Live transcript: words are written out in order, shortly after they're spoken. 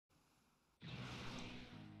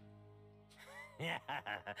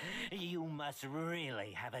You must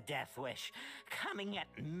really have a death wish, coming at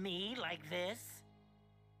me like this?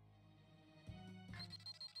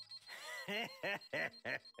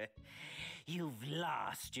 You've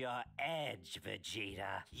lost your edge,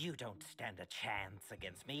 Vegeta. You don't stand a chance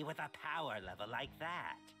against me with a power level like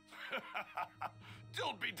that.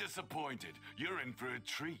 Don't be disappointed. You're in for a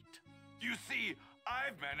treat. You see,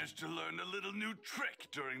 I've managed to learn a little new trick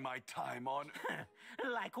during my time on Earth.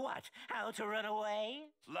 Like what? How to run away?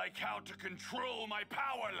 Like how to control my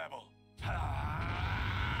power level.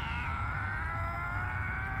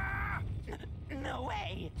 No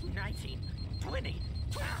way! 19, 20...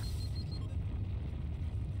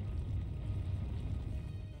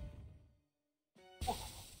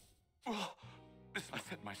 I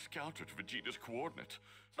set my scouter to Vegeta's coordinate.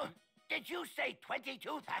 Did you say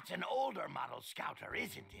 22? That's an older model scouter,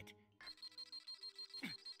 isn't it?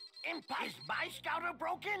 Is my scouter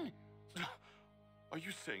broken? Are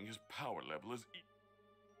you saying his power level is...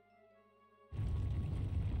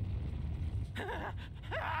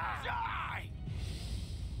 Die!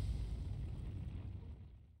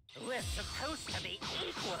 We're supposed to be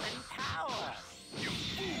equal in power! You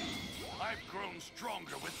fool! I've grown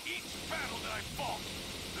stronger with each battle that I've fought!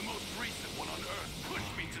 The most recent one on Earth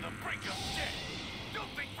pushed me to the brink of death!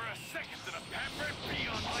 Don't think for a second that a pampered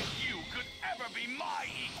peon like you could ever be my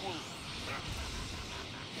equal!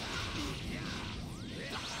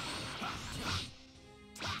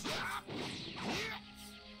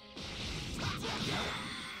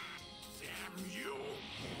 Damn you!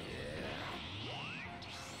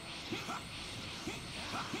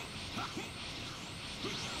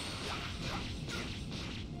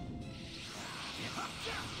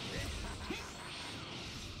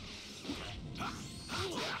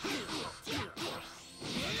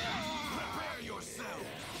 Prepare yourself!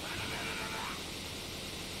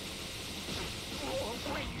 Oh,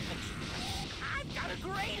 wait! I've got a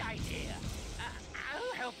great idea!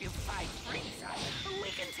 I'll help you fight Frieza. We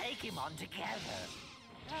can take him on together.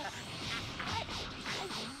 I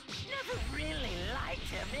never really liked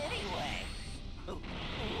him anyway.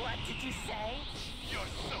 What did you say?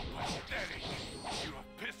 You're so pathetic! You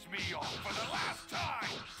have pissed me off for the last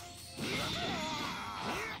time!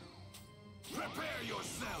 Prepare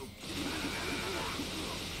yourself!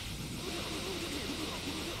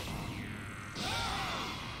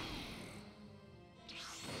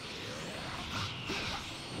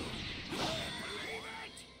 Believe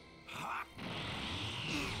it! Ha!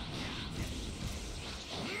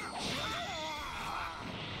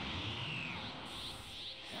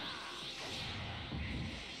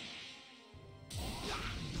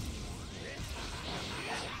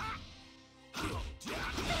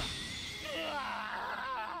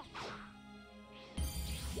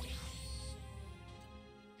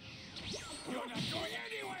 You're not going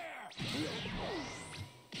anywhere!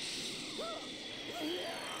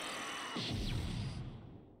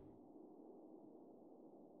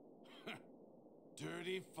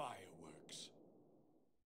 Dirty fireworks.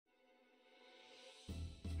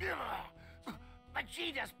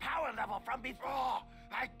 Vegeta's power level from before!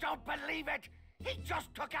 I don't believe it! He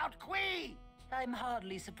just took out Qui! I'm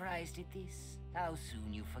hardly surprised at this. How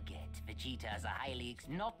soon you forget. Vegeta is a highly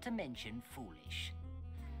not to mention foolish.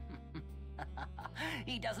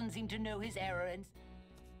 He doesn't seem to know his error and...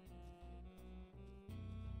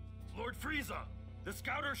 Lord Frieza! The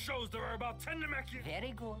scouter shows there are about 10 Namekian...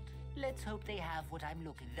 Very good. Let's hope they have what I'm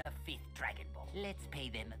looking for. The 5th Dragon Ball. Let's pay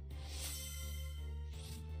them...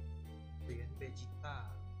 เหรียญเบจิต้า